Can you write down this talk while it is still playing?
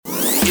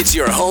It's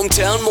your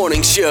hometown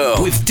morning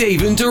show with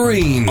Dave and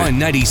Doreen on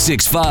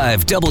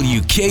 96.5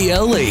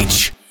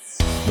 WKLH.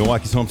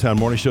 Milwaukee's hometown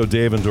morning show,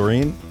 Dave and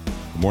Doreen.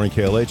 Good morning,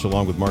 KLH,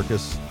 along with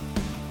Marcus.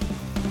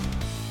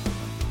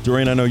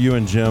 Doreen, I know you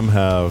and Jim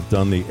have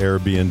done the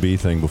Airbnb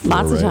thing before,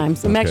 Lots of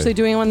times. I'm actually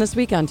doing one this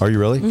weekend. Are you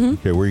really? Mm-hmm.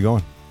 Okay, where are you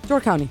going?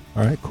 Door County.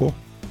 All right, cool.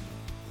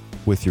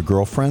 With your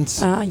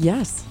girlfriends?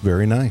 Yes.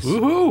 Very nice.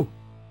 Woohoo!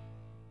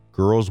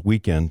 Girls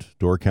weekend,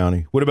 Door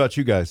County. What about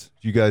you guys?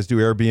 Do you guys do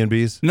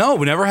Airbnbs? No,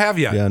 we never have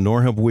yet. Yeah,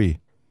 nor have we.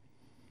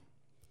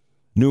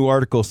 New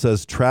article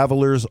says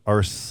travelers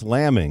are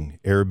slamming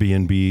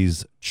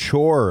Airbnb's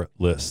chore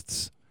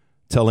lists,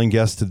 telling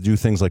guests to do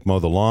things like mow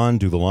the lawn,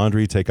 do the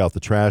laundry, take out the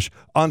trash,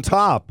 on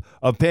top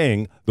of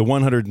paying the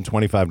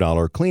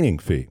 $125 cleaning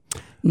fee.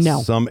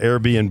 No. Some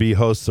Airbnb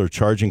hosts are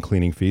charging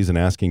cleaning fees and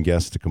asking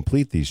guests to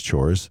complete these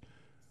chores.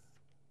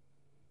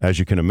 As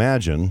you can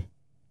imagine,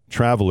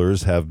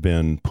 travelers have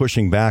been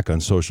pushing back on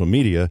social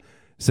media,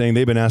 saying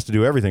they've been asked to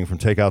do everything from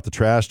take out the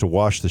trash to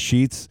wash the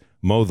sheets,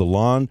 mow the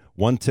lawn.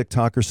 One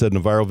TikToker said in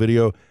a viral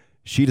video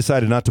she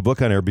decided not to book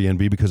on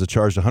Airbnb because it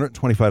charged a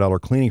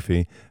 $125 cleaning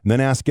fee, and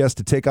then asked guests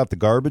to take out the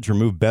garbage,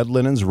 remove bed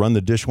linens, run the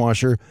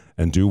dishwasher,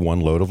 and do one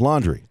load of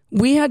laundry.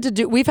 We've had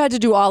to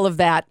do all of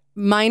that,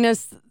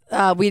 minus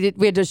we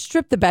had to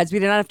strip the beds. We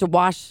did not have to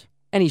wash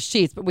any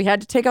sheets, but we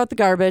had to take out the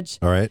garbage.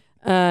 All right.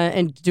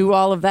 And do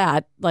all of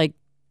that. Like,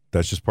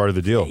 that's just part of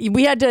the deal.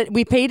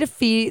 We paid a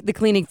fee, the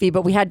cleaning fee,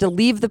 but we had to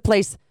leave the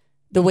place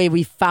the way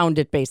we found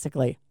it,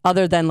 basically,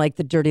 other than like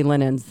the dirty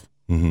linens.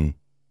 Mm-hmm.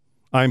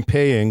 I'm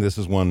paying, this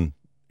is one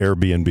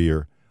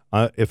Airbnb-er,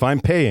 if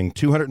I'm paying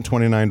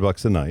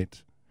 $229 a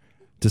night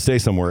to stay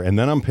somewhere, and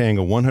then I'm paying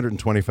a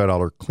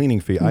 $125 cleaning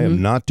fee, I am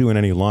not doing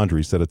any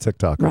laundry, said a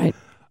TikToker. Right.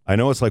 I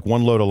know it's like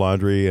one load of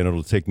laundry and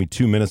it'll take me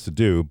 2 minutes to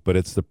do, but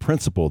it's the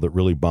principle that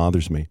really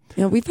bothers me.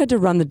 Yeah, we've had to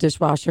run the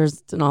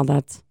dishwashers and all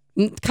that.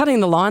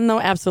 Cutting the lawn,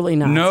 though, absolutely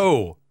not.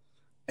 No.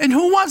 And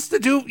who wants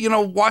to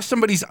wash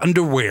somebody's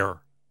underwear?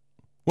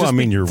 Well, I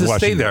mean, you're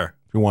stay there.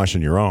 You're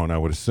washing your own, I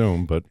would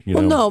assume, but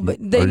no, but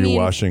they mean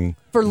washing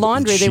for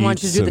laundry. They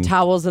want you to do the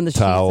towels and the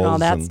sheets and all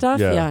that stuff.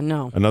 Yeah,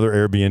 no. Another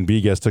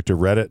Airbnb guest took to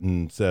Reddit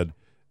and said,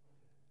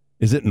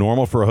 "Is it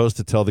normal for a host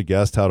to tell the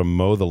guest how to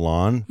mow the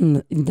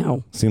lawn?"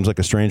 No. Seems like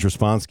a strange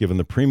response given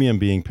the premium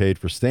being paid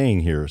for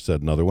staying here,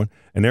 said another one.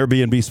 An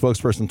Airbnb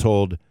spokesperson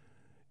told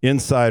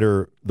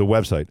Insider, the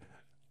website,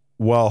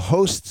 while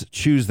hosts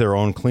choose their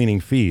own cleaning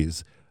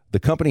fees, the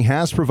company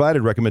has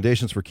provided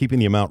recommendations for keeping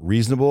the amount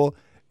reasonable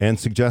and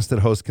suggested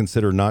hosts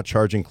consider not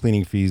charging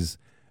cleaning fees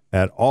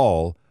at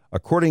all.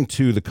 According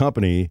to the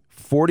company,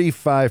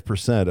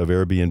 45% of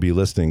Airbnb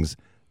listings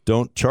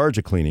don't charge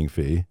a cleaning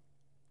fee.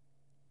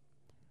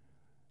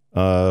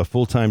 A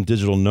full-time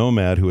digital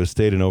nomad who has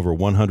stayed in over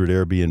 100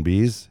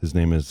 Airbnbs, his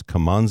name is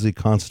Kamanzi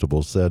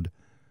Constable, said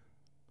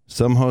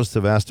some hosts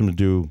have asked him to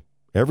do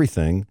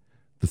everything.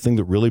 The thing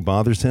that really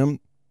bothers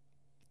him,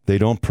 they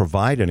don't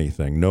provide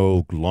anything.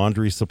 No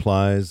laundry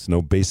supplies,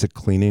 no basic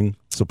cleaning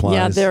supplies.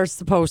 Yeah, they're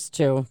supposed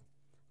to.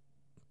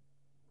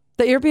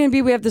 The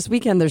Airbnb we have this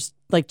weekend, there's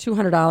like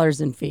 $200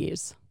 in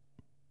fees.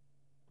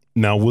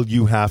 Now, will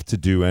you have to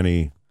do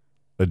any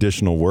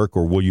additional work,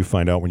 or will you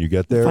find out when you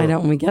get there? Find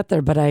out when we get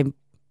there, but I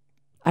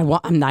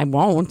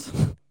won't.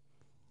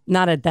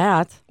 Not at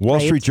that. Wall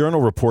Street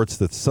Journal reports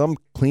that some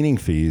cleaning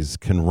fees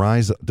can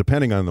rise,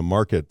 depending on the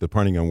market,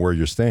 depending on where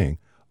you're staying,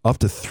 up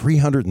to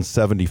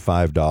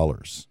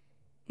 $375.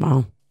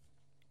 Wow.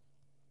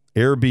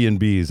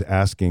 Airbnb is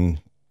asking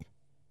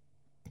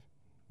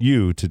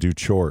you to do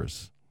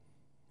chores.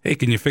 Hey,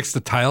 can you fix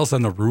the tiles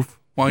on the roof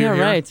while you're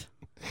here? Yeah, right.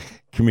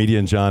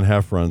 Comedian John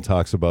Heffron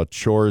talks about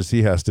chores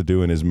he has to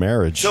do in his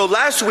marriage. So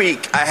last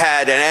week I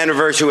had an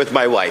anniversary with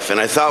my wife, and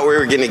I thought we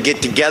were going to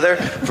get together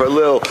for a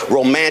little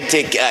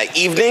romantic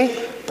evening,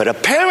 but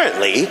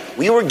apparently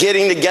we were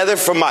getting together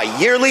for my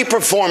yearly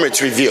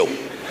performance review.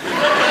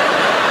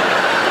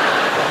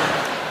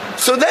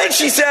 So then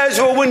she says,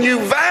 well, when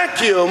you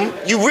vacuum,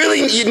 you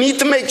need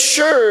to make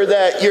sure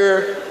that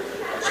you're...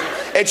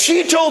 And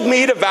she told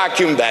me to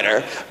vacuum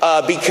better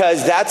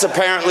because that's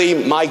apparently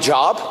my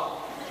job,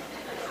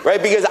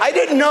 right? Because I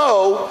didn't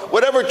know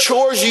whatever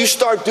chores you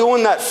start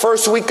doing that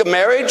first week of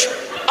marriage,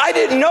 I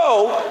didn't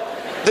know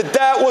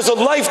that was a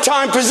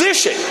lifetime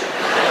position.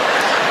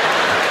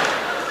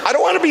 I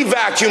don't want to be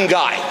vacuum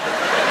guy.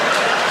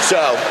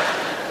 So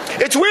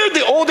it's weird,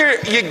 the older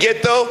you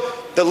get though,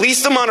 the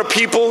least amount of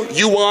people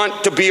you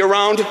want to be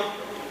around.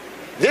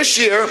 This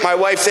year, my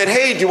wife said,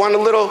 hey, do you want a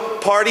little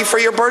party for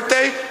your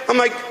birthday? I'm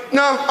like,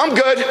 no, I'm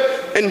good.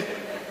 And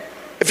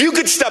if you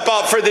could step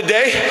out for the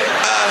day.